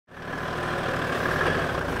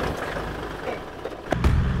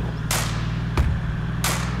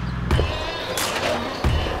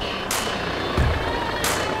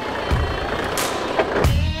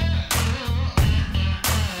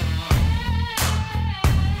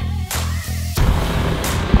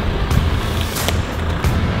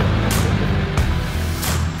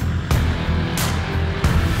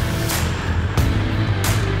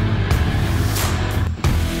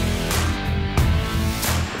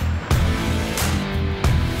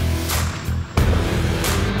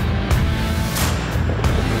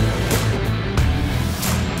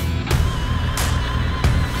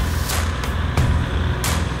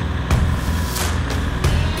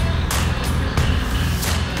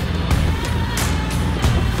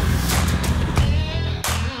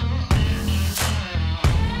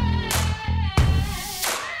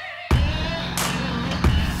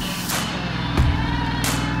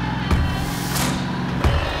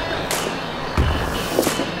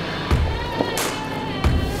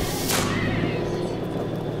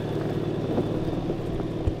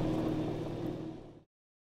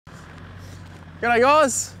G'day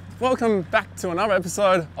guys, welcome back to another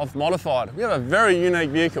episode of Modified. We have a very unique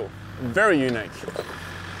vehicle, very unique.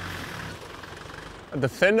 A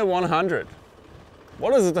Defender 100.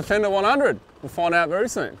 What is a Defender 100? We'll find out very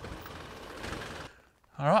soon.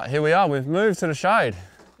 All right, here we are, we've moved to the shade.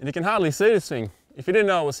 And you can hardly see this thing. If you didn't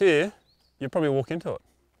know it was here, you'd probably walk into it.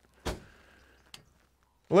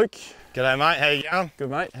 Luke. G'day mate, how you going? Good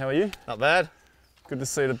mate, how are you? Not bad. Good to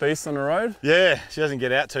see the beast on the road. Yeah, she doesn't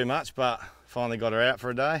get out too much, but finally got her out for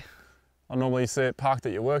a day. I normally see it parked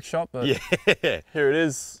at your workshop, but yeah, here it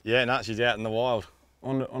is. Yeah, no, she's out in the wild.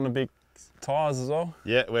 On the big tyres as well.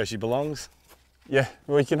 Yeah, where she belongs. Yeah,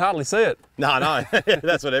 well you can hardly see it. No, no,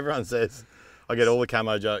 that's what everyone says. I get all the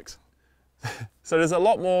camo jokes. So there's a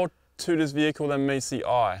lot more to this vehicle than meets the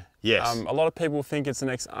eye. Yes. A lot of people think it's an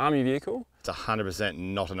ex-army vehicle. It's 100%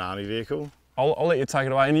 not an army vehicle. I'll let you take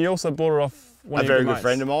it away. And you also bought it off one a of your very good mates.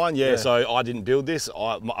 friend of mine, yeah. So I didn't build this.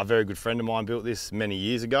 A very good friend of mine built this many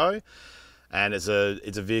years ago. And it's a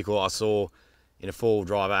vehicle I saw in a full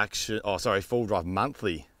drive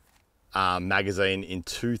monthly magazine in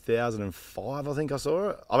 2005, I think I saw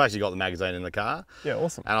it. I've actually got the magazine in the car. Yeah,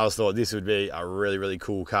 awesome. And I just thought this would be a really, really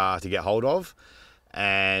cool car to get hold of.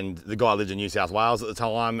 And the guy lived in New South Wales at the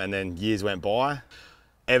time, and then years went by.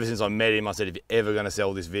 Ever since I met him, I said, if you're ever going to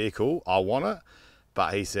sell this vehicle, I want it.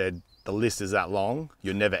 But he said, the list is that long,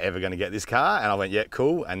 you're never ever going to get this car. And I went, yeah,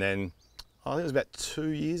 cool. And then, I think it was about 2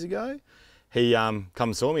 years ago, he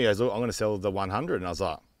come saw me, he goes, look, I'm going to sell the 100. And I was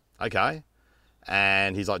like, okay.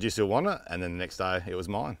 And he's like, do you still want it? And then the next day, it was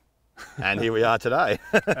mine. And here we are today.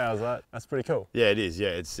 How's that? That's pretty cool. Yeah, it is.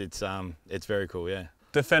 Yeah, it's very cool, yeah.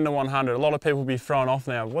 Defender 100. A lot of people will be thrown off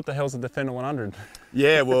now. What the hell's a Defender 100?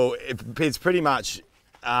 Yeah, well, it's pretty much,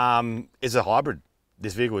 it's a hybrid.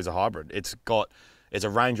 This vehicle is a hybrid. It's a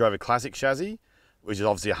Range Rover Classic chassis, which is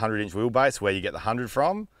obviously a 100-inch wheelbase, where you get the 100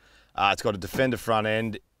 from. It's got a Defender front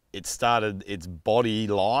end. It started its body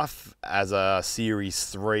life as a Series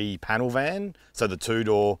 3 panel van, so the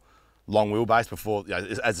two-door long wheelbase before,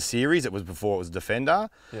 as a series, it was before it was a Defender.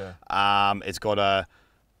 Yeah. It's got a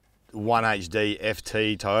 1HD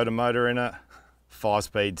FT Toyota motor in it,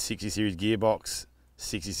 5-speed 60 series gearbox,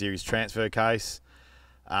 60 series transfer case.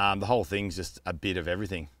 The whole thing's just a bit of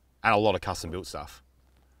everything, and a lot of custom built stuff.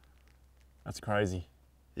 That's crazy.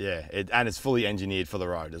 Yeah, and it's fully engineered for the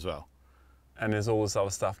road as well. And there's all this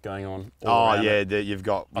other stuff going on. Oh yeah, you've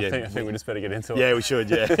got. I think we just better get into it. Yeah, we should.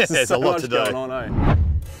 Yeah, there's so a lot much to do. Going on, eh?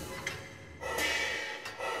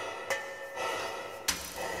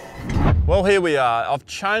 Well, here we are. I've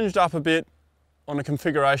changed up a bit on the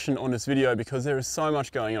configuration on this video because there is so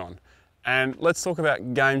much going on. And let's talk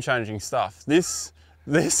about game-changing stuff. This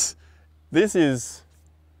is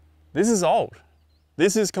old.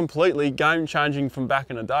 This is completely game-changing from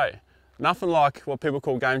back in the day. Nothing like what people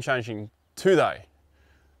call game-changing today.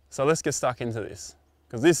 So let's get stuck into this,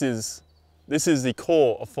 because this is the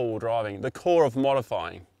core of four-wheel driving, the core of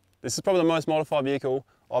modifying. This is probably the most modified vehicle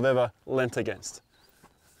I've ever lent against.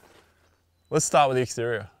 Let's start with the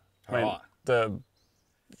exterior. Maybe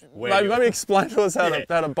explain to us how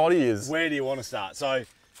the body is. Where do you want to start? So,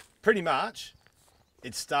 pretty much,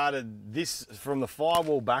 it started from the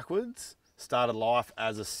firewall backwards, started life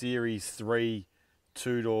as a Series 3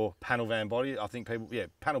 two-door panel van body. I think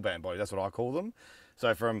panel van body, that's what I call them.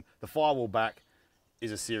 So from the firewall back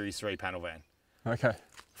is a Series 3 panel van. Okay.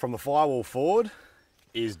 From the firewall forward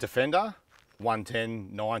is Defender,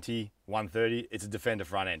 110, 90, 130. It's a Defender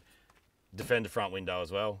front end. Defender front window as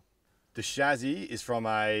well. The chassis is from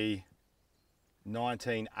a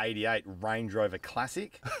 1988 Range Rover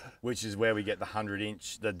Classic, which is where we get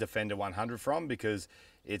the Defender 100 from, because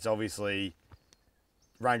it's obviously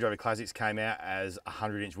Range Rover Classics came out as a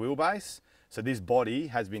 100-inch wheelbase. So this body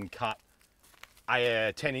has been cut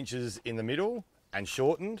 10 inches in the middle and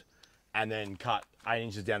shortened, and then cut 8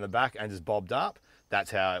 inches down the back and just bobbed up.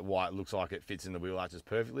 That's why it looks like it fits in the wheel arches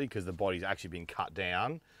perfectly, because the body's actually been cut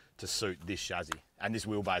down to suit this chassis, and this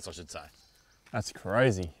wheelbase, I should say. That's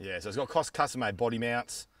crazy. Yeah, so it's got custom-made body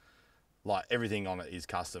mounts. Like, everything on it is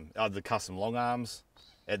custom. The custom long arms,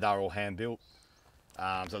 they're all hand-built.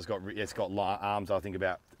 So it's got arms, I think,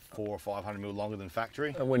 about 400 or 500 mil longer than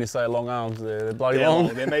factory. And when you say long arms, they're bloody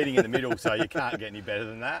long. They're meeting in the middle, so you can't get any better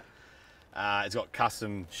than that. It's got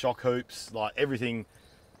custom shock hoops, like everything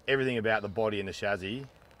about the body and the chassis.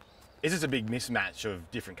 It's just a big mismatch of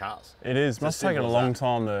different cars. It is. Must have taken a long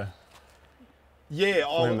time to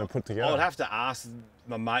put together. I would have to ask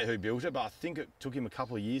my mate who built it, but I think it took him a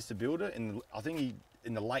couple of years to build it. And I think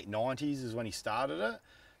in the late 90s is when he started it.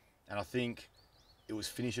 And I think it was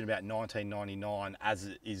finished in about 1999, as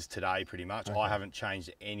it is today, pretty much. Okay. I haven't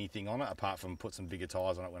changed anything on it, apart from put some bigger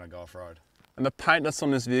tyres on it when I go off-road. And the paint that's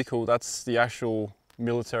on this vehicle, that's the actual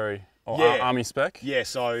military or army spec? Yeah,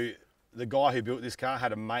 so the guy who built this car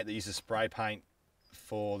had a mate that used to spray paint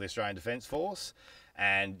for the Australian Defence Force.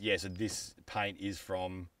 And yeah, so this paint is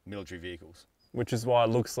from military vehicles. Which is why it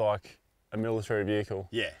looks like a military vehicle.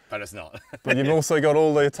 Yeah, but it's not. But you've also got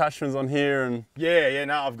all the attachments on here and... Yeah,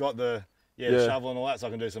 no, I've got the shovel and all that, so I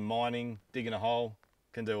can do some mining, digging a hole,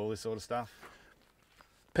 can do all this sort of stuff.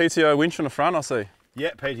 PTO winch on the front, I see.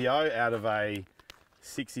 Yeah, PTO out of a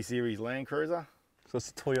 60 series Land Cruiser. So it's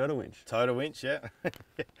a Toyota winch. Toyota winch, yeah.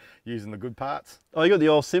 Using the good parts. Oh, you got the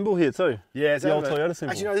old symbol here too. Yeah, it's the old Toyota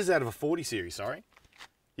symbol. Actually, no, this is out of a 40 series, sorry.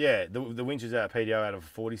 Yeah, the winch is out of PTO out of a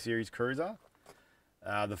 40 series Cruiser.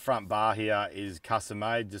 The front bar here is custom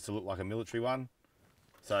made just to look like a military one.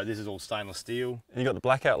 So this is all stainless steel. And you got the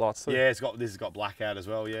blackout lights too. Yeah, this has got blackout as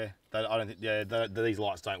well. Yeah, I don't think. Yeah, these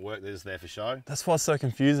lights don't work. They're just there for show. That's why it's so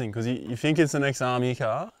confusing because you think it's an ex-army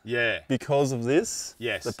car. Yeah. Because of this.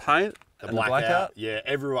 Yes. The paint and the blackout. Yeah,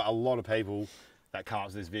 everyone. A lot of people that come up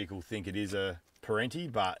to this vehicle think it is a Parenti,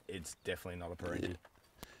 but it's definitely not a Parenti. Yeah.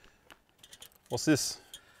 What's this?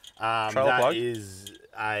 That is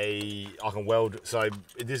I can weld. So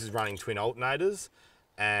this is running twin alternators.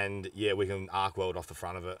 And yeah, we can arc weld off the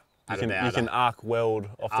front of it. You can arc weld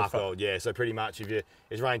off the front. Weld, yeah. So pretty much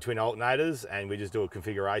it's running twin alternators and we just do a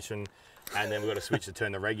configuration and then we've got to switch to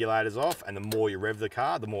turn the regulators off, and the more you rev the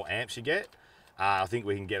car, the more amps you get. I think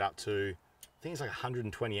we can get up to, I think it's like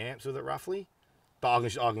 120 amps with it roughly. But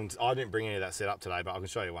I didn't bring any of that set up today, but I can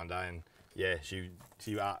show you one day, and yeah,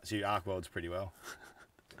 she arc welds pretty well.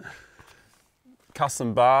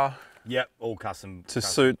 Custom bar. Yep, all custom.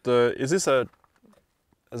 Suit the,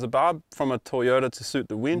 is a bar from a Toyota to suit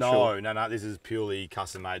the winch? No, this is purely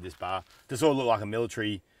custom made, this bar. To sort of look like a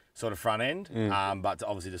military sort of front end, but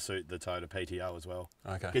obviously to suit the Toyota PTO as well.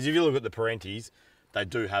 Okay. Because if you look at the Parentis, they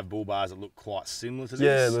do have bull bars that look quite similar to this.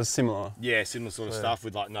 Yeah, they're similar. Yeah, similar sort of stuff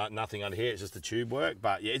with like nothing under here, it's just the tube work.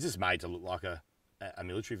 But yeah, it's just made to look like a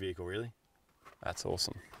military vehicle, really. That's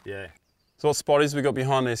awesome. Yeah. So what spotties we got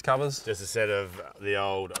behind these covers? Just a set of the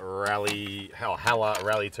old Hella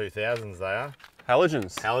Rally 2000s they are.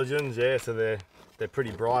 Halogens. Halogens, yeah, so they're pretty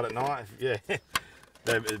bright at night. Yeah.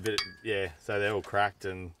 So they're all cracked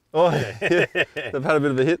and... Oh, yeah. They've had a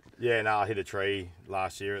bit of a hit. Yeah, no, I hit a tree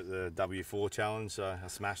last year at the W4 challenge, so I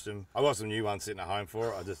smashed them. I've got some new ones sitting at home for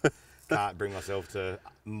it. I just can't bring myself to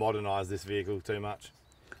modernise this vehicle too much.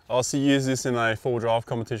 Oh, so you use this in a four drive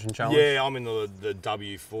competition challenge? Yeah, I'm in the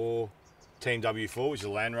W4, Team W4, which is a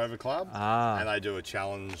Land Rover club. And they do a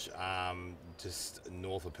challenge just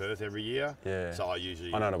north of Perth every year. Yeah. So I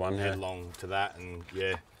usually know the one, head along to that and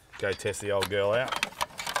yeah, go test the old girl out.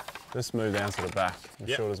 Let's move down to the back. I'm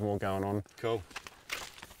sure there's more going on. Cool.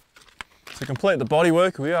 To complete the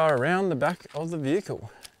bodywork, we are around the back of the vehicle.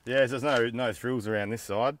 Yeah, so there's no thrills around this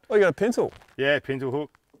side. Oh, you got a pintle? Yeah, pintle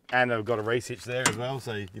hook. And I've got a reach hitch there as well,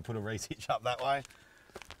 so you put a reach hitch up that way.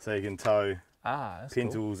 So you can tow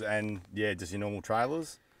pintles cool. And yeah, just your normal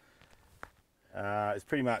trailers. It's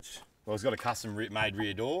pretty much, well, it's got a custom made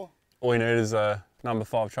rear door. All you need is a number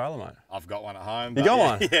 5 trailer, mate. I've got one at home. You got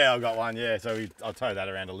one? Yeah, I've got one, yeah. So I'll tow that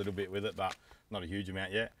around a little bit with it, but not a huge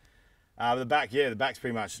amount yet. The back's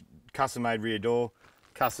pretty much custom made rear door,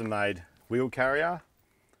 custom made wheel carrier,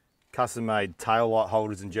 custom made tail light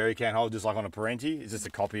holders and jerry can holders, just like on a Parenti. It's just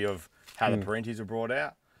a copy of how the Parentis were brought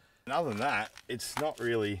out. And other than that, it's not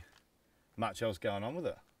really much else going on with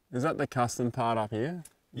it. Is that the custom part up here?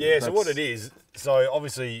 Yeah, so what it is, so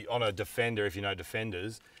obviously on a Defender, if you know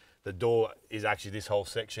Defenders, the door is actually this whole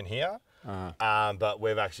section here. But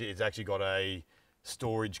it's actually got a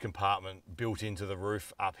storage compartment built into the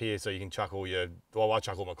roof up here, so you can chuck all your, well, I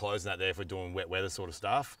chuck all my clothes in that there if we're doing wet weather sort of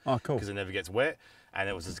stuff. Oh, cool. Because it never gets wet. And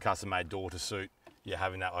it was just a custom made door to suit you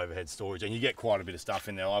having that overhead storage. And you get quite a bit of stuff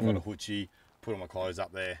in there. I've got a hoochie, put all my clothes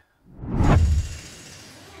up there.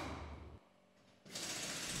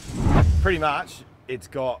 Pretty much, it's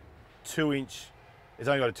got it's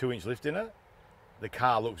only got a 2-inch lift in it. The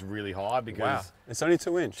car looks really high because... Wow, it's only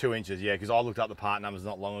 2 inch? 2 inches, yeah, because I looked up the part numbers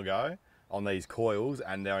not long ago on these coils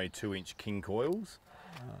and they're only 2-inch king coils.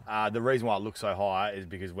 The reason why it looks so high is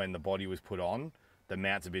because when the body was put on, the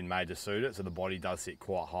mounts have been made to suit it, so the body does sit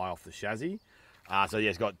quite high off the chassis. So yeah,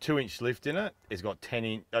 it's got 2-inch lift in it. It's got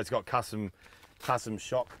it's got custom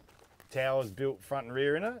shock towers built front and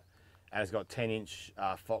rear in it. And it's got 10-inch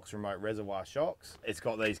Fox remote reservoir shocks. It's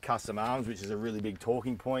got these custom arms, which is a really big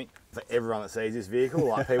talking point for everyone that sees this vehicle.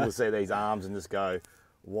 Like people see these arms and just go,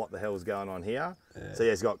 what the hell is going on here? Yeah. So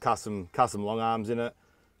yeah, it's got custom long arms in it,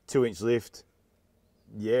 2-inch lift.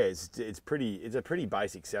 Yeah, it's a pretty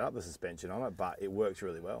basic setup, the suspension on it, but it works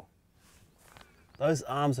really well. Those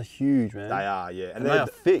arms are huge, man. They are, yeah. And they are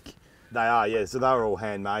thick. They are, yeah. So they were all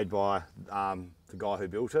handmade by the guy who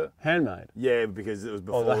built it. Handmade? Yeah, because it was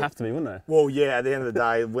before. Oh, they have to be, wouldn't they? Well, yeah, at the end of the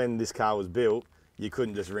day, when this car was built, you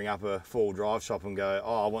couldn't just ring up a four-wheel drive shop and go,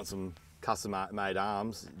 oh, I want some custom-made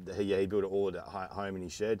arms. He built it all at home in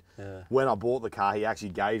his shed. Yeah. When I bought the car, he actually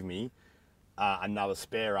gave me another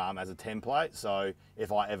spare arm as a template. So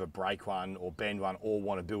if I ever break one or bend one or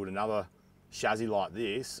want to build another chassis like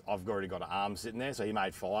this, I've already got an arm sitting there. So he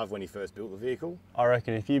made 5 when he first built the vehicle. I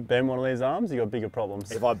reckon if you bend one of these arms, you got bigger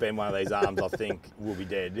problems. If I bend one of these arms, I think we'll be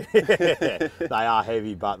dead. They are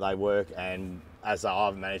heavy, but they work. And as I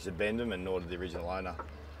haven't managed to bend them, and nor did the original owner.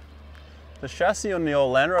 The chassis on the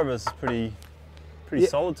old Land Rover is pretty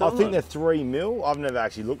solid too. I think they're 3mm. I've never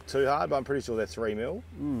actually looked too hard, but I'm pretty sure they're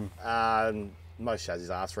 3mm. Most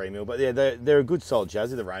chassis are 3mm, but yeah, they're a good solid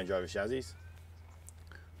chassis, the Range Rover chassis.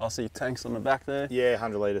 I see tanks on the back there. Yeah,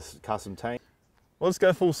 100 litre custom tank. Well, let's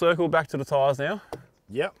go full circle back to the tyres now.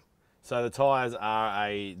 Yep. So the tyres are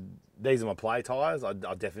these are my play tyres. I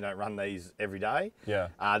definitely don't run these every day. Yeah.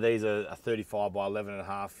 These are a 35 by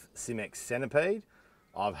 11.5 Simex Centipede.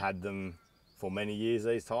 I've had them for many years,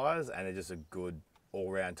 these tyres, and they're just a good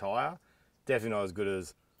all-round tyre. Definitely not as good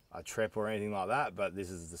as a Trep or anything like that, but this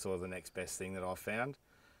is the sort of the next best thing that I've found.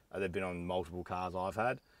 They've been on multiple cars I've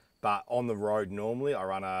had. But on the road normally, I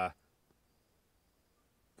run a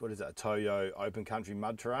Toyo Open Country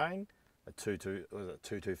Mud Terrain, a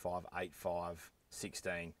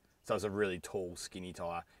 225/85/16. So it's a really tall, skinny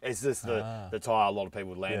tyre. It's just the tyre a lot of people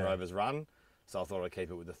with Land Rovers run. So I thought I'd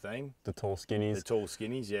keep it with the theme. The tall skinnies. The tall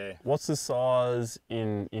skinnies, yeah. What's the size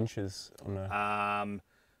in inches on the? I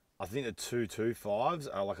think the 225s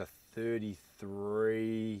are like a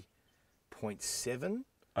 33.7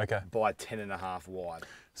 by 10.5 wide.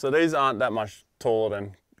 So these aren't that much taller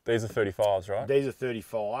than, these are 35s, right? These are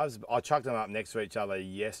 35s. I chucked them up next to each other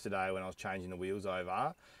yesterday when I was changing the wheels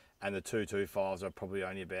over, and the 225s are probably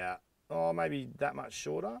only about, maybe that much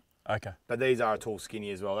shorter. Okay. But these are a tall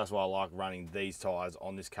skinny as well. That's why I like running these tyres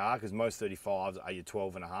on this car, because most 35s are your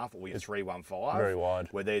 12.5 or your 315. Very wide.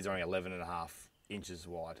 Where these are only 11.5 inches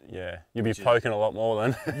wide. Yeah, you'd be poking a lot more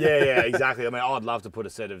then. yeah, exactly. I mean, I'd love to put a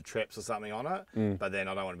set of Treps or something on it, but then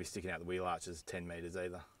I don't want to be sticking out the wheel arches 10 metres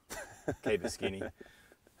either. Keep it skinny.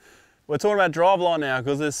 We're talking about driveline now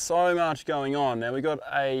because there's so much going on. Now we've got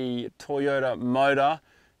a Toyota motor,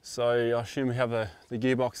 so I assume we have the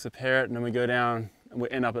gearbox to pair it, and then we go down and we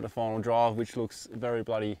end up at the final drive, which looks very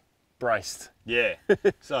bloody braced. Yeah,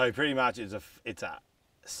 so pretty much it's a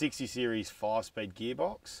 60 series 5-speed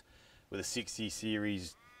gearbox with a 60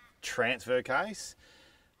 series transfer case.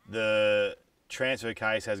 The transfer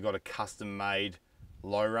case has got a custom made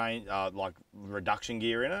low range, like reduction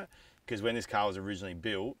gear in it, because when this car was originally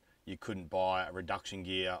built, you couldn't buy a reduction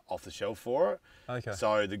gear off the shelf for it. Okay.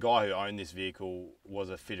 So the guy who owned this vehicle was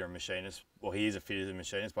a fitter and machinist. Well, he is a fitter and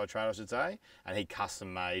machinist by trade, I should say, and he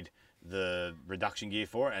custom made the reduction gear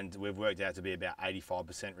for it, and we've worked out to be about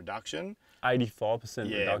 85% reduction. 85% reduction?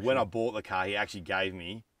 Yeah, when I bought the car, he actually gave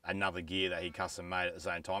me another gear that he custom made at the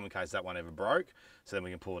same time in case that one ever broke, so then we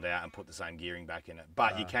can pull it out and put the same gearing back in it.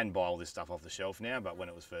 But you can buy all this stuff off the shelf now, but when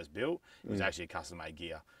it was first built, it was actually a custom made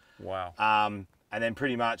gear. Wow. And then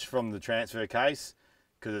pretty much from the transfer case,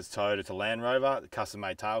 because it's Toyota to Land Rover, the custom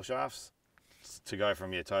made tail shafts to go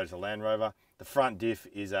from your Toyota to Land Rover. The front diff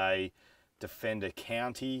is a Defender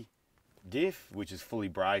County diff, which is fully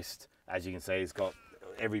braced. As you can see, it's got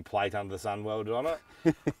every plate under the sun welded on it.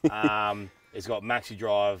 It's got Maxi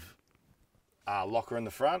Drive locker in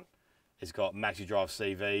the front. It's got Maxi Drive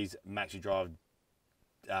CVs, Maxi Drive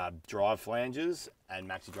drive flanges, and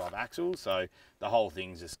Maxi Drive axles. So the whole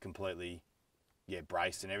thing's just completely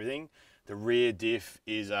braced and everything. The rear diff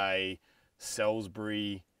is a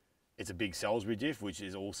Salisbury. It's a big Salisbury diff, which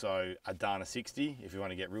is also a Dana 60, if you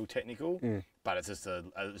want to get real technical. But it's just a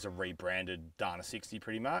rebranded Dana 60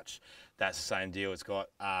 pretty much. That's the same deal. It's got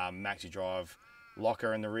Maxi Drive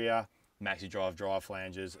locker in the rear, Maxi Drive drive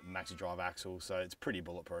flanges, Maxi Drive axles. So it's pretty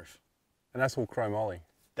bulletproof. And that's all chromoly?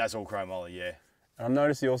 That's all chromoly, yeah. And I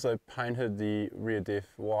noticed you also painted the rear diff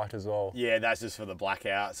white as well. Yeah, that's just for the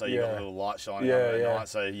blackout. So you've got a little light shining on it at night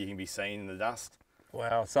so you can be seen in the dust.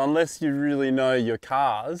 Wow. So unless you really know your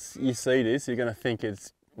cars, you see this, you're going to think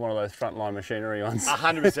it's one of those frontline machinery ones.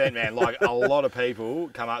 100%, man. Like a lot of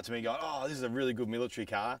people come up to me going, oh, this is a really good military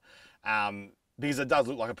car. Because it does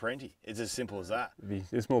look like a Parenti. It's as simple as that.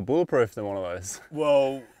 It's more bulletproof than one of those.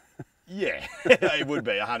 Well, yeah, it would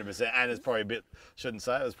be 100%. And it's probably a bit, shouldn't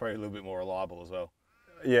say it, it's probably a little bit more reliable as well.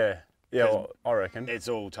 Yeah, well, I reckon. It's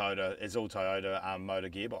all Toyota motor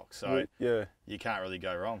gearbox. So you can't really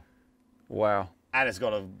go wrong. Wow. And it's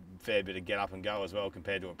got a fair bit of get up and go as well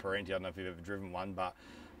compared to a Parenti. I don't know if you've ever driven one, but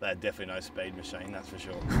they're definitely no speed machine, that's for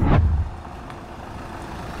sure.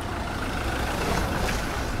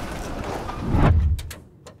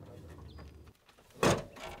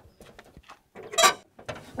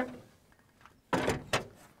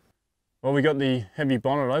 Well, we got the heavy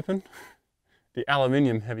bonnet open, the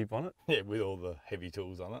aluminium heavy bonnet. Yeah, with all the heavy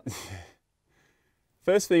tools on it.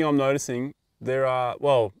 First thing I'm noticing, it's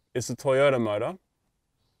a Toyota motor.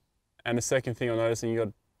 And the second thing I'm noticing, you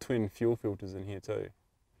got twin fuel filters in here too.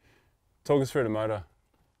 Talk us through the motor.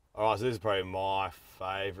 All right, so this is probably my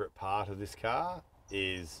favourite part of this car,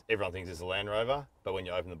 is everyone thinks it's a Land Rover, but when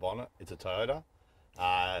you open the bonnet, it's a Toyota.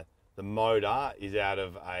 The motor is out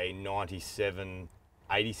of a 97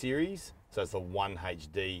 80 series, so it's the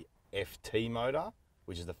 1HD FT motor,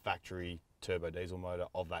 which is the factory turbo diesel motor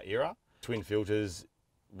of that era. Twin filters,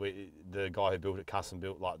 the guy who built it, custom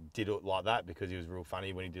built, did it like that because he was real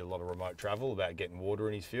funny when he did a lot of remote travel about getting water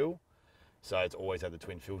in his fuel. So it's always had the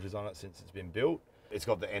twin filters on it since it's been built. It's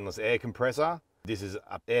got the endless air compressor. This is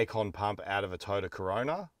an aircon pump out of a Toyota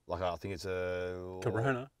Corona. I think it's a...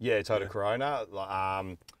 Corona? Yeah, Toyota Corona.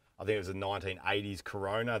 I think it was a 1980s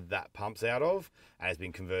Corona that pumps out of, and it's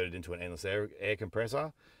been converted into an endless air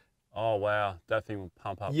compressor. Oh wow, that thing will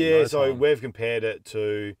pump up. Yeah, so we've compared it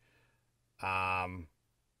to an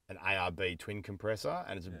ARB twin compressor,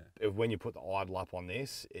 and when you put the idle up on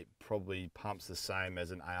this, it probably pumps the same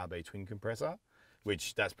as an ARB twin compressor,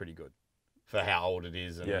 which that's pretty good for how old it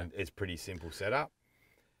is, and it's pretty simple setup.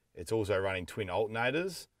 It's also running twin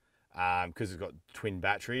alternators. Because it's got twin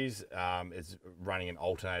batteries, it's running an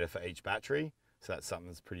alternator for each battery. So that's something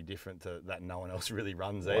that's pretty different that no one else really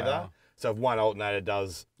runs either. So if one alternator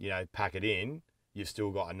does, pack it in, you've still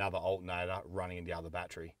got another alternator running in the other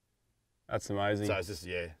battery. That's amazing. So it's just,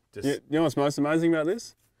 you know what's most amazing about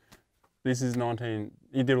this? This is you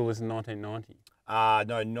did all this in 1990.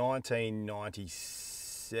 No,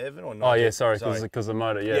 1997 or 19... Oh yeah, sorry, because the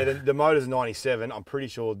motor, Yeah, the motor's 97. I'm pretty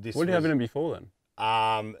sure this What did you have in it before then?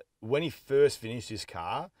 When he first finished this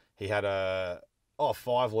car, he had a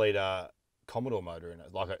 5-litre Commodore motor in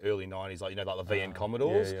it, like an early 90s, like the VN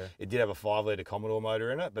Commodores. Yeah. It did have a 5-litre Commodore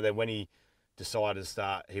motor in it, but then when he decided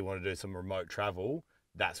he wanted to do some remote travel,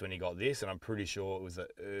 that's when he got this, and I'm pretty sure it was the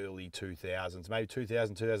early 2000s, maybe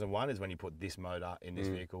 2000, 2001 is when he put this motor in this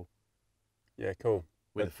vehicle. Yeah, cool.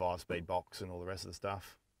 With a 5-speed box and all the rest of the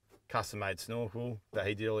stuff. Custom-made snorkel that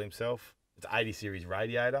he did all himself. It's an 80 series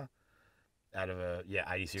radiator. Out of a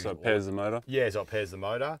 80 series. So it pairs the motor? Yeah, so it pairs the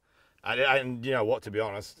motor. And you know what, to be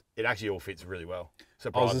honest, it actually all fits really well. I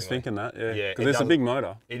was just thinking that, yeah. Yeah, because it's a big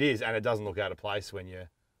motor. It is, and it doesn't look out of place when you're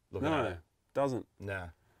looking at it. No, it doesn't. No.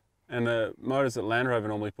 And the motors that Land Rover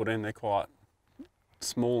normally put in, they're quite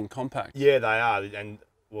small and compact. Yeah, they are. And,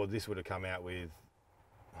 well, this would have come out with,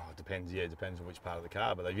 it depends on which part of the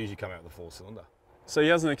car, but they've usually come out with a 4-cylinder. So he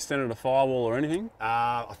hasn't extended a firewall or anything?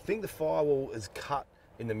 I think the firewall is cut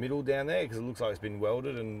in the middle down there because it looks like it's been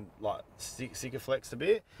welded and Sikaflexed a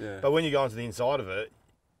bit. Yeah. But when you go onto the inside of it,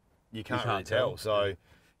 you can't really tell. So,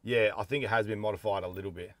 yeah, I think it has been modified a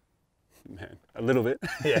little bit. Man, a little bit.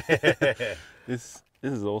 Yeah. This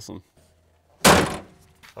is awesome.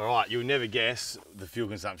 All right, you'll never guess the fuel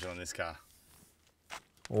consumption on this car.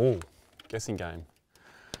 Oh, guessing game.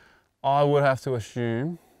 I would have to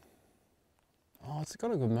assume. Oh, it's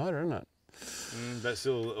got a good motor, isn't it? But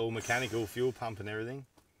still all mechanical, fuel pump and everything.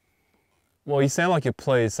 Well, you sound like you're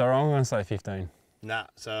pleased, so I'm going to say 15. Nah,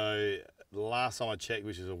 so the last time I checked,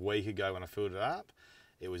 which was a week ago when I filled it up,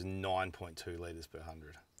 it was 9.2 litres per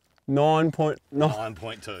 100. 9.2.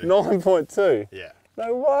 9.2? Yeah.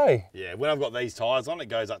 No way. Yeah, when I've got these tyres on, it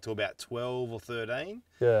goes up to about 12 or 13.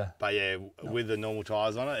 Yeah. But yeah, with the normal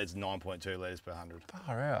tyres on it, it's 9.2 litres per 100.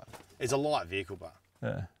 Far out. It's a light vehicle, but.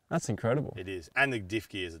 Yeah, that's incredible. It is. And the diff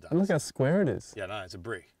gears are done. And look how square it is. Yeah, no, it's a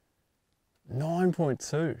brick.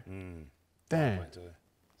 9.2. Damn. 9.2.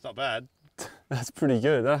 It's not bad. That's pretty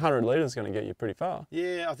good. That 100 litres is going to get you pretty far.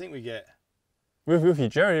 Yeah, I think we get... With your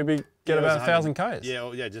Jerry, you'd get about 1,000 Ks. Yeah,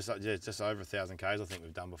 well, just over 1,000 Ks I think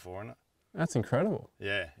we've done before in it. That's incredible.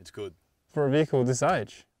 Yeah, it's good. For a vehicle this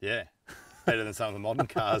age. Yeah. Better than some of the modern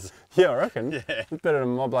cars. Yeah, I reckon. Yeah. It's better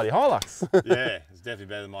than my bloody Hilux. Yeah, it's definitely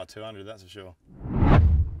better than my 200, that's for sure.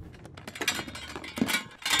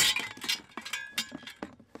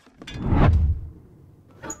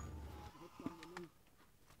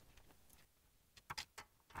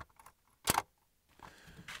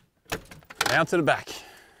 Out to the back.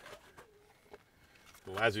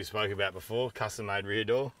 Well, as we spoke about before, custom-made rear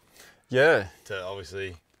door. Yeah. To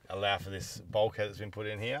obviously allow for this bulkhead that's been put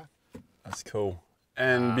in here. That's cool.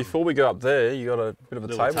 And before we go up there, you got a bit of a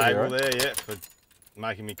table there, right? Yeah, for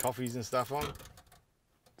making me coffees and stuff on.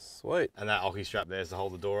 Sweet. And that ocky strap there's to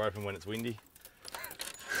hold the door open when it's windy.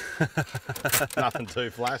 Nothing too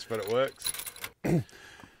flash, but it works.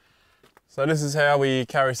 So this is how we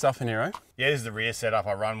carry stuff in here, eh? Yeah, this is the rear setup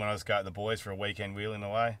I run when I just go at the boys for a weekend wheeling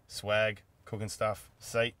away. Swag, cooking stuff,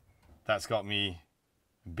 seat. That's got me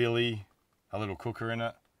billy, a little cooker in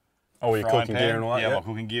it. Oh, your cooking gear and all that? Yeah, my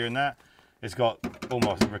cooking gear in that. It's got all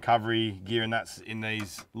my recovery gear and that's in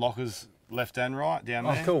these lockers left and right down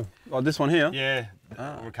there. Oh, cool. Oh, this one here? Yeah,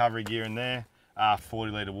 recovery gear in there.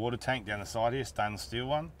 40 litre water tank down the side here, stainless steel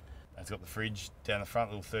one. It's got the fridge down the front,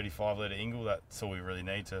 little 35 litre Ingle. That's all we really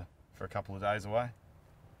need for a couple of days away.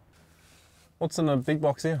 What's in the big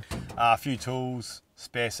box here? A few tools,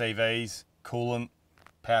 spare CVs, coolant,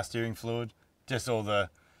 power steering fluid, just all the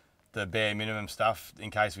bare minimum stuff in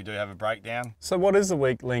case we do have a breakdown. So what is the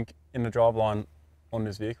weak link in the driveline on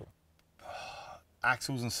this vehicle?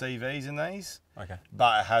 Axles and CVs in these, Okay.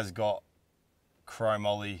 but it has got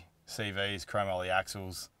chromoly CVs, chromoly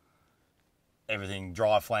axles, everything,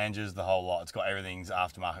 drive flanges, the whole lot. It's got everything's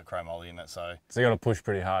aftermarket chromoly in it. So you got to push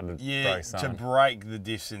pretty hard to yeah, break something. to break the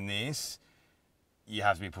diffs in this, you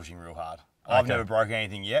have to be pushing real hard. I've never broken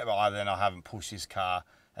anything yet, but I haven't pushed this car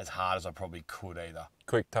as hard as I probably could either.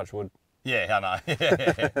 Quick touch wood. Yeah, I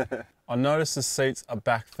know. I noticed the seats are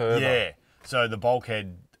back further. Yeah, so the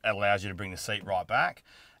bulkhead allows you to bring the seat right back.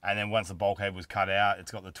 And then once the bulkhead was cut out,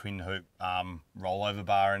 it's got the twin hoop rollover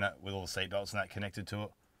bar in it with all the seat belts and that connected to it.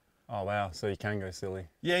 Oh, wow. So you can go silly.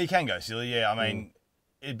 Yeah, you can go silly. Yeah, I mean,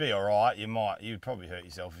 it'd be all right. You'd probably hurt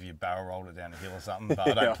yourself if you barrel rolled it down a hill or something, but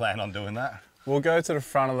I don't plan on doing that. We'll go to the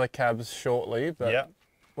front of the cabs shortly, but Yep.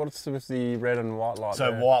 what's with the red and white light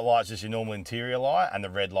So there? white light's just your normal interior light, and the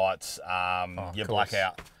red light's your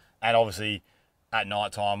blackout. And obviously, at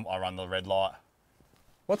night time, I run the red light.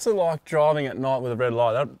 What's it like driving at night with a red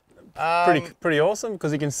light? Pretty awesome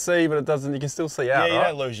because you can see, but it doesn't. You can still see out. Yeah,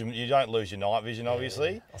 right? you don't lose your night vision,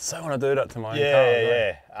 obviously. I so want to do that to my own car.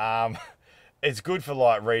 Yeah. It's good for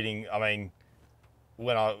like reading. I mean,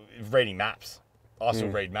 reading maps, I still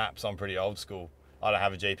read maps. I'm pretty old school. I don't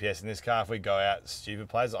have a GPS in this car. If we go out stupid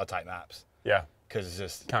places, I take maps. Yeah. Because it's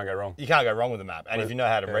just Can't go wrong. You can't go wrong with a map. And if you know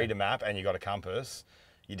how to read a map and you got a compass,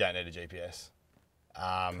 you don't need a GPS.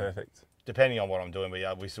 Perfect. Depending on what I'm doing, but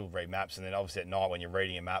yeah, we still read maps. And then obviously at night when you're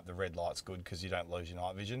reading a map, the red light's good because you don't lose your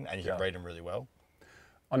night vision and you can read them really well.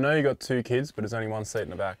 I know you got 2 kids, but there's only 1 seat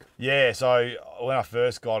in the back. Yeah, so when I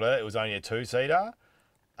first got it, it was only a 2-seater.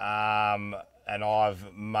 And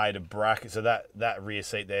I've made a bracket. So that rear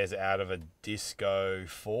seat there is out of a Disco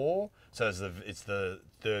 4. So it's the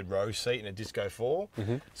 3rd row seat in a Disco 4.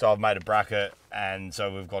 So I've made a bracket, and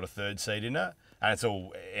so we've got a 3rd seat in it. And it's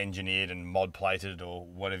all engineered and mod plated or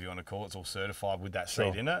whatever you want to call it. It's all certified with that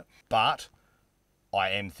seat in it. But I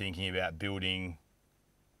am thinking about building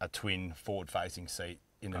a twin forward-facing seat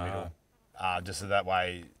in the middle, just so that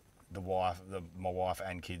way my wife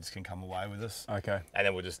and kids can come away with us. Okay. And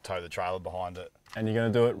then we'll just tow the trailer behind it. And you're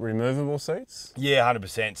going to do it removable seats? Yeah,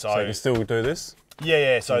 100%. So you can still do this?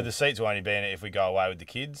 Yeah. So the seats will only be in it if we go away with the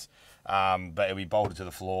kids. But it'll be bolted to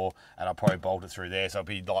the floor, and I'll probably bolt it through there. So it'll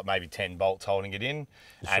be like maybe 10 bolts holding it in,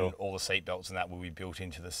 and all the seat belts and that will be built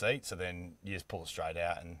into the seat. So then you just pull it straight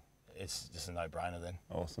out, and it's just a no-brainer then.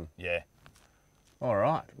 Awesome. Yeah. All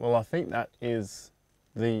right. Well, I think that is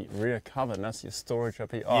the rear cover, and that's your storage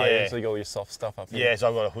up here. Oh, Yeah. So you got all your soft stuff up here. Yeah, so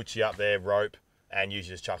I've got a hoochie up there, rope, and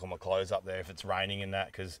usually just chuck all my clothes up there if it's raining and that,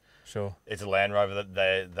 because it's a Land Rover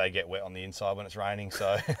that they get wet on the inside when it's raining,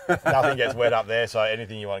 so nothing gets wet up there. So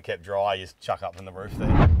anything you want to keep dry, you just chuck up from the roof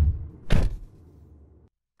there.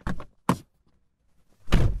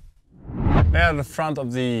 Now the front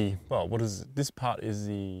of the, well, what is it? This part is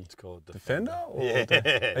the It's called Defender? Or Yeah.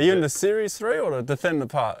 are you in the Series 3 or the Defender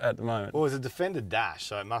part at the moment? Well, it's a Defender dash,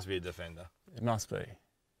 so it must be a Defender. It must be.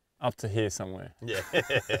 Up to here somewhere. Yeah.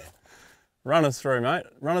 Run us through, mate.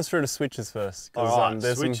 Run us through the switches first. All right,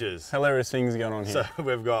 there's switches. some hilarious things going on here. So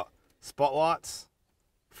we've got spotlights,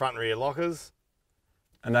 front and rear lockers.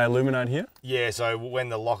 And they illuminate here? Yeah, so when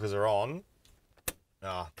the lockers are on,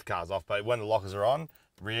 the car's off, but when the lockers are on,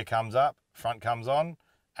 rear comes up, front comes on,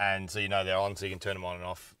 and so you know they're on, so you can turn them on and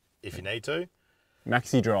off if you need to.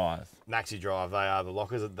 Maxi Drive. Maxi Drive, they are the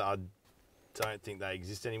lockers. I don't think they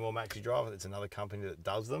exist anymore, Maxi Drive. It's another company that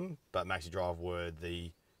does them, but Maxi Drive were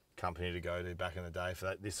the company to go to back in the day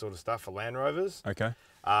for this sort of stuff for Land Rovers. Okay.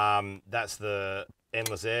 That's the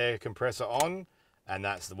endless air compressor on, and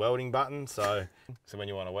that's the welding button. So when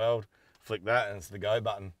you want to weld, flick that, and it's the go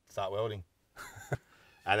button, start welding.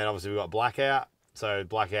 And then obviously we've got blackout. So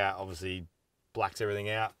blackout obviously blacks everything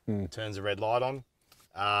out, turns the red light on.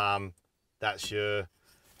 That's your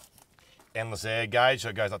endless air gauge, so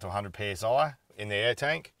it goes up to 100 PSI in the air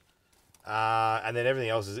tank. And then everything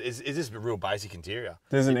else is just a real basic interior.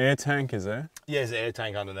 There's an air tank, is there? Yeah, there's an air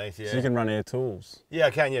tank underneath, yeah. So you can run air tools? Yeah,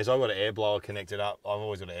 I can, yeah. So I've got an air blower connected up. I've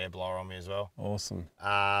always got an air blower on me as well. Awesome.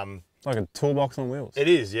 Like a toolbox on wheels? It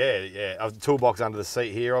is, yeah, yeah. I've the toolbox under the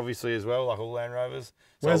seat here, obviously, as well, like all Land Rovers.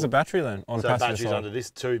 Where's the battery then? On so passenger batteries side? under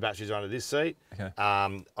this, 2 batteries are under this seat. Okay.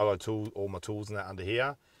 I've got all my tools and that under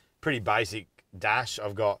here. Pretty basic dash.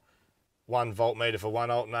 I've got 1 voltmeter for one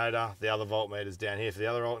alternator, the other voltmeter's down here for the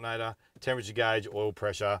other alternator, temperature gauge, oil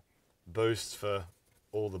pressure, boosts for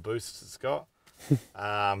all the boosts it's got,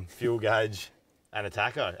 fuel gauge, and a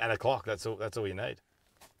tacho, and a clock. That's all you need.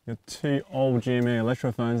 Got 2 old GME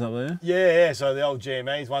electrophones up there. Yeah, so the old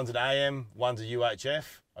GMEs, one's an AM, one's a UHF.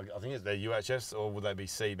 I think it's the UHFs, or would they be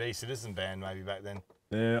CB, Citizen Band maybe back then?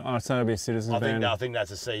 Yeah, I'd say it'll be Citizen Band. I think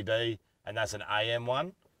that's a CB, and that's an AM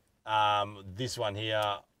one. This one here,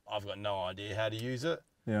 I've got no idea how to use it.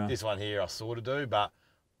 Yeah. This one here I sort of do, but...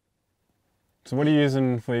 So what are you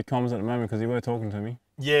using for your comms at the moment? Because you were talking to me.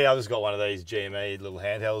 Yeah, I've just got one of these GME little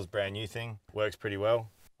handhelds, brand new thing. Works pretty well.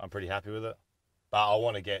 I'm pretty happy with it. But I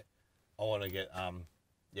want to get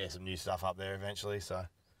some new stuff up there eventually, so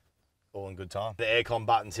all in good time. The aircon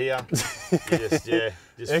buttons here. You just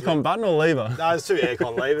Aircon button or lever? No, there's 2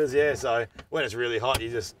 aircon levers, yeah. So when it's really hot, you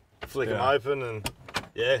just flick them open and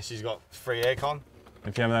yeah, she's got free aircon.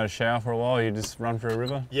 If you haven't had a shower for a while, you just run for a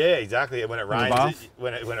river? Yeah, exactly. When it rains,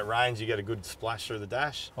 when it rains, you get a good splash through the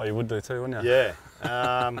dash. Oh, you would do too, wouldn't you? Yeah.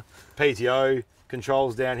 PTO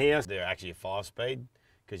controls down here. They're actually a 5-speed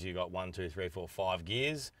because you've got 1, 2, 3, 4, 5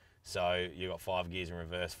 gears. So you've got 5 gears in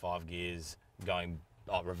reverse, 5 gears going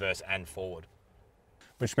reverse and forward.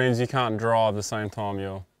 Which means you can't drive the same time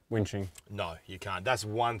you're winching. No, you can't. That's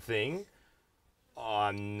one thing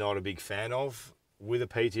I'm not a big fan of with a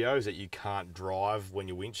PTO, is that you can't drive when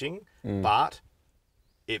you're winching, but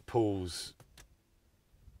it pulls.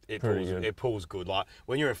 It pulls good. Like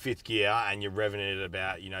when you're in 5th gear and you're revving it at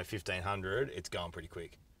about 1500, it's going pretty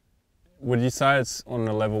quick. Would you say it's on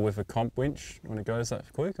a level with a comp winch when it goes that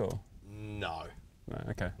quick, or? No. No,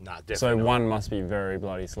 okay. No, definitely So not. 1 must be very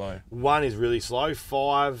bloody slow. 1 is really slow.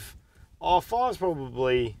 5's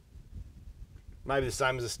probably maybe the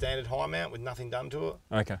same as a standard high mount with nothing done to it.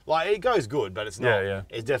 Okay. Like it goes good, but it's not. Yeah.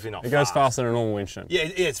 It's definitely not. It goes faster than a normal winch then. Yeah,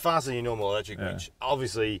 it's faster than your normal electric winch.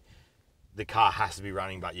 Obviously, the car has to be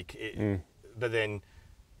running, but but then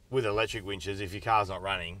with electric winches, if your car's not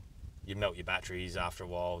running, you melt your batteries after a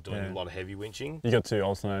while doing a lot of heavy winching. You got 2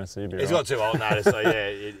 alternators, so you'd be It's got 2 alternators, so yeah,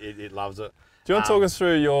 it loves it. Do you want to talk us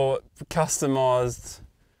through your customised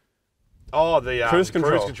the cruise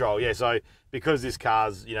control? Yeah, so because this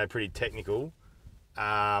car's pretty technical,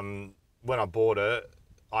 when I bought it,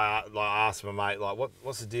 I asked my mate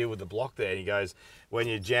what's the deal with the block there, and he goes, when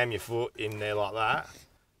you jam your foot in there like that,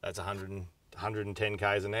 that's 110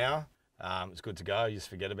 k's an hour. It's good to go. You just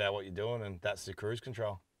forget about what you're doing, and that's the cruise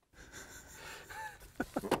control.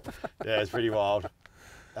 Yeah, it's pretty wild.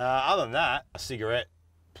 Other than that, a cigarette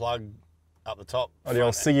plug up the top. Oh, the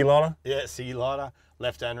old ciggy lighter? Yeah, ciggy lighter,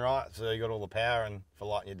 left and right, so you got all the power and for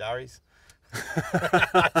lighting your durries.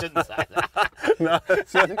 I shouldn't say that. No,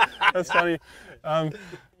 that's funny.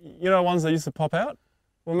 Ones that used to pop out?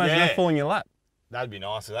 Well, imagine that falling in your lap. That'd be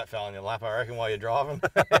nice if that fell in your lap, I reckon, while you're driving.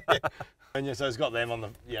 And yeah, so it's got them on the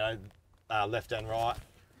left and right.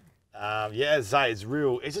 As I say,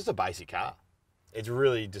 it's just a basic car. It's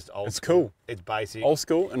really just old. It's cool. It's basic. Old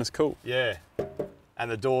school, and it's cool. Yeah.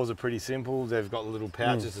 And the doors are pretty simple. They've got little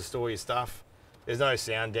pouches to store your stuff. There's no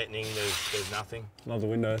sound deadening. There's nothing. Love the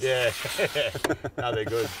windows. Yeah. No, they're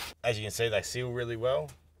good. As you can see, they seal really well.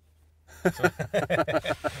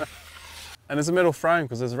 And it's a metal frame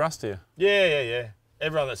because there's rust here. Yeah.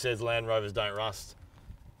 Everyone that says Land Rovers don't rust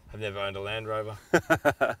have never owned a Land Rover.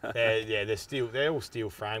 They're all steel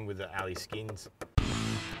frame with the alley skins.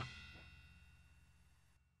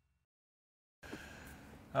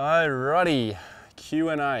 Alrighty,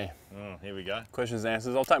 Q&A. Here we go. Questions and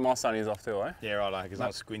answers. I'll take my sunnies off too, eh? Yeah, right, because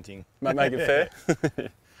I'm squinting. Make it fair.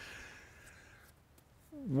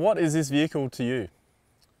 What is this vehicle to you?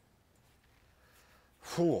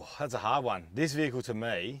 Whew, that's a hard one. This vehicle to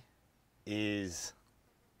me it's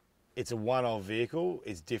a one-off vehicle.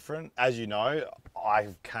 It's different. As you know, I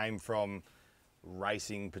came from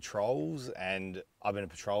racing patrols and I've been a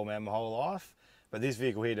patrol man my whole life. But this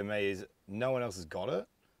vehicle here to me is no one else has got it.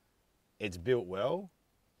 It's built well,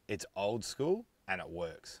 it's old school, and it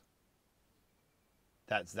works.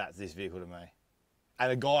 That's this vehicle to me.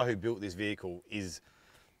 And the guy who built this vehicle he's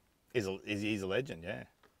a legend, yeah.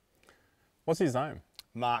 What's his name?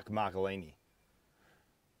 Mark Marcolini.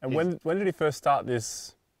 And when did he first start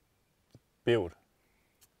this build?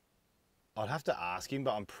 I'd have to ask him,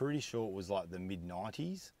 but I'm pretty sure it was like the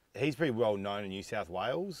mid-90s. He's pretty well known in New South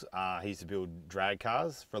Wales. He used to build drag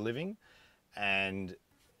cars for a living, and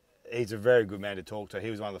he's a very good man to talk to. He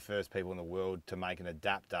was one of the first people in the world to make an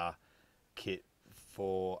adapter kit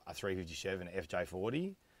for a 350 Chev and an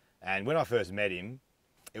FJ40. And when I first met him,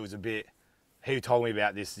 it was a bit, he told me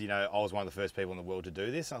about this, you know, I was one of the first people in the world to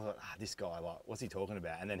do this. And I thought, this guy, like, what's he talking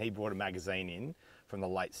about? And then he brought a magazine in from the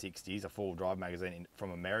late 60s, a four-wheel drive magazine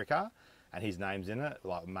from America, and his name's in it.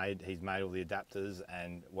 Like, he's made all the adapters,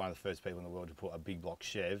 and one of the first people in the world to put a big block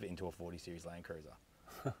Chev into a 40 Series Land Cruiser.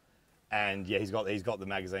 And yeah, he's got the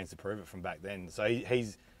magazines to prove it from back then. So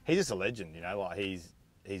he's just a legend, you know. Like, he's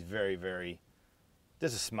very, very,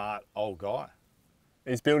 just a smart old guy.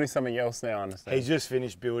 He's building something else now, I understand. He's just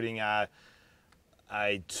finished building a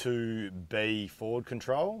 2B Ford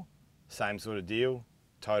control, same sort of deal,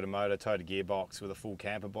 Toyota motor, Toyota gearbox with a full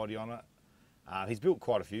camper body on it. He's built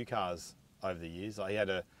quite a few cars over the years. Like, he had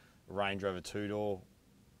a Range Rover 2-door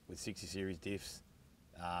with 60 series diffs,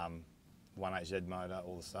 1HZ motor,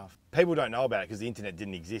 all the stuff. People don't know about it because the internet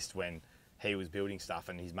didn't exist when he was building stuff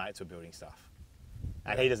and his mates were building stuff.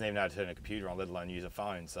 And he doesn't even know how to turn a computer on, let alone use a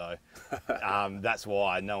phone. So that's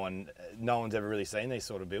why no one's ever really seen these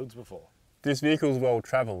sort of builds before. This vehicle's well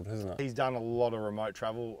travelled, isn't it? He's done a lot of remote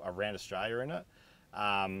travel around Australia in it.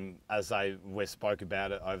 As we spoke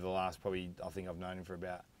about it over the last I think I've known him for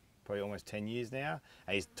about probably almost 10 years now.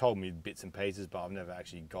 And he's told me bits and pieces, but I've never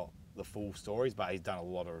actually got the full stories. But he's done a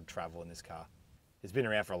lot of travel in this car. It's been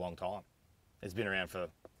around for a long time. It's been around for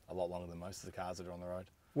a lot longer than most of the cars that are on the road.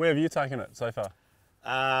 Where have you taken it so far?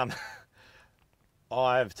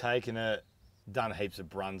 I've taken it, done heaps of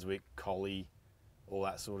Brunswick, Collie, all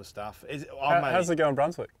that sort of stuff. How's it going,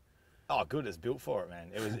 Brunswick? Oh, good. It's built for it,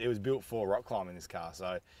 man. It was built for rock climbing, this car.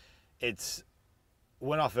 So it's,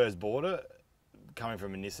 when I first bought it, coming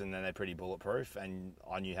from a Nissan, then they're pretty bulletproof, and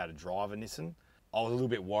I knew how to drive a Nissan. I was a little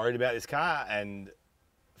bit worried about this car, and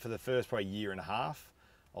for the first probably year and a half,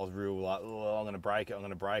 I was real like, oh, I'm going to break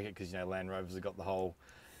it, because, you know, Land Rovers have got the whole,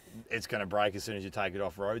 it's going to break as soon as you take it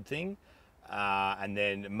off road thing. And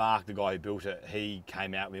then Mark, the guy who built it, he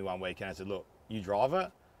came out with me one weekend and said, look, you drive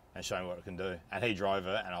it and show me what it can do. And he drove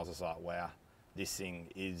it, and I was just like, wow, this thing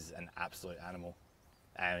is an absolute animal.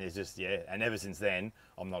 And it's just, yeah, and ever since then,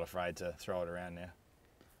 I'm not afraid to throw it around now.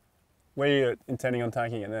 Where are you intending on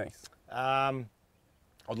taking it next? I'd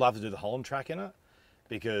love to do the Holland track in it,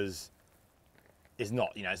 because it's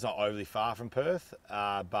not, you know, it's not overly far from Perth,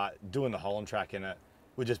 but doing the Holland track in it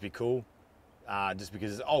would just be cool. Just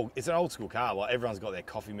because it's an old school car. Like, everyone's got their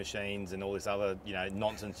coffee machines and all this other, you know,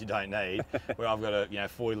 nonsense you don't need. Where I've got a, you know,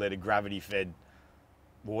 40-litre gravity-fed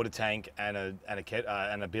water tank and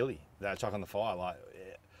a billy that I chuck on the fire. Like,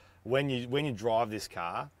 when you drive this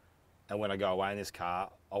car, and when I go away in this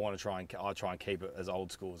car, I try and keep it as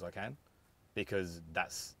old school as I can, because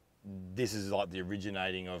this is like the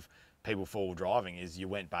originating of people four-wheel driving. Is you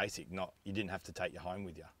went basic, you didn't have to take your home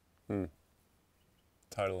with you.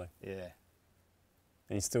 Totally. Yeah.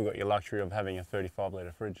 And you still got your luxury of having a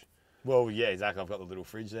 35-litre fridge. Well, yeah, exactly. I've got the little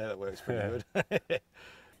fridge there that works pretty good.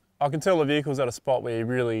 I can tell the vehicle's at a spot where you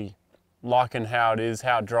really liking how it is,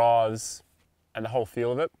 how it drives, and the whole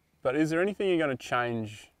feel of it. But is there anything you're going to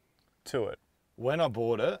change to it? When I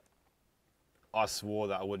bought it, I swore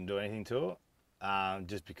that I wouldn't do anything to it,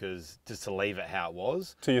 just to leave it how it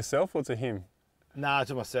was. To yourself or to him? Nah,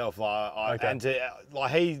 to myself. And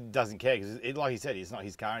he doesn't care, because, like he said, it's not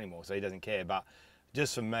his car anymore, so he doesn't care. But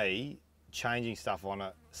just for me, changing stuff on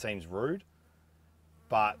it seems rude.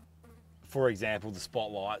 But for example, the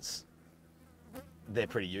spotlights, they're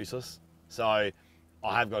pretty useless. So I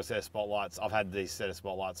have got a set of spotlights. I've had these set of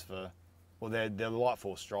spotlights for, well, they're the Light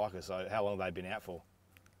Force Striker. So how long have they been out for?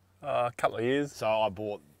 A couple of years. So I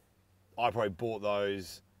probably bought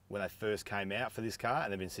those when they first came out for this car,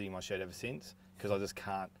 and they've been sitting in my shed ever since, because I just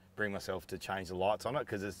can't bring myself to change the lights on it,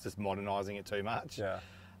 because it's just modernising it too much. Yeah.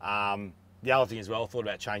 The other thing as well, I thought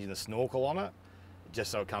about changing the snorkel on it, just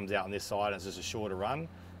so it comes out on this side and it's just a shorter run.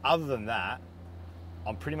 Other than that,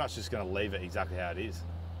 I'm pretty much just going to leave it exactly how it is.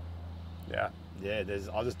 Yeah. Yeah,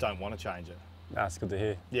 I just don't want to change it. That's good to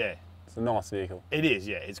hear. Yeah. It's a nice vehicle. It is,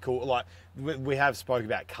 yeah, it's cool. Like, we have spoke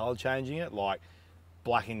about colour changing it, like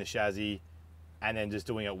blacking the chassis and then just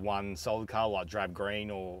doing it one solid colour, like drab green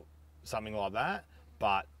or something like that.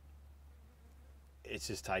 But it's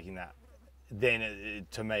just taking that. Then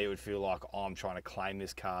to me, it would feel like I'm trying to claim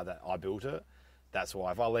this car that I built it. That's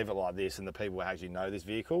why if I leave it like this and the people who actually know this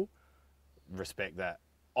vehicle respect that,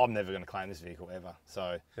 I'm never going to claim this vehicle ever.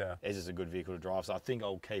 So yeah, it's just a good vehicle to drive. So I think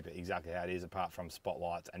I'll keep it exactly how it is, apart from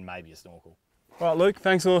spotlights and maybe a snorkel. All right, Luke,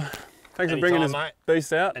 thanks for Thanks for bringing this mate.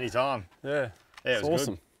 beast out. Anytime. Yeah, Yeah, it's it was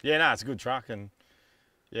awesome. good. Yeah, no, it's a good truck, and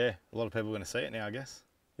yeah, a lot of people are going to see it now, I guess.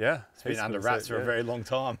 Yeah, It's been under wraps for a very long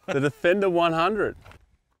time. The Defender 100.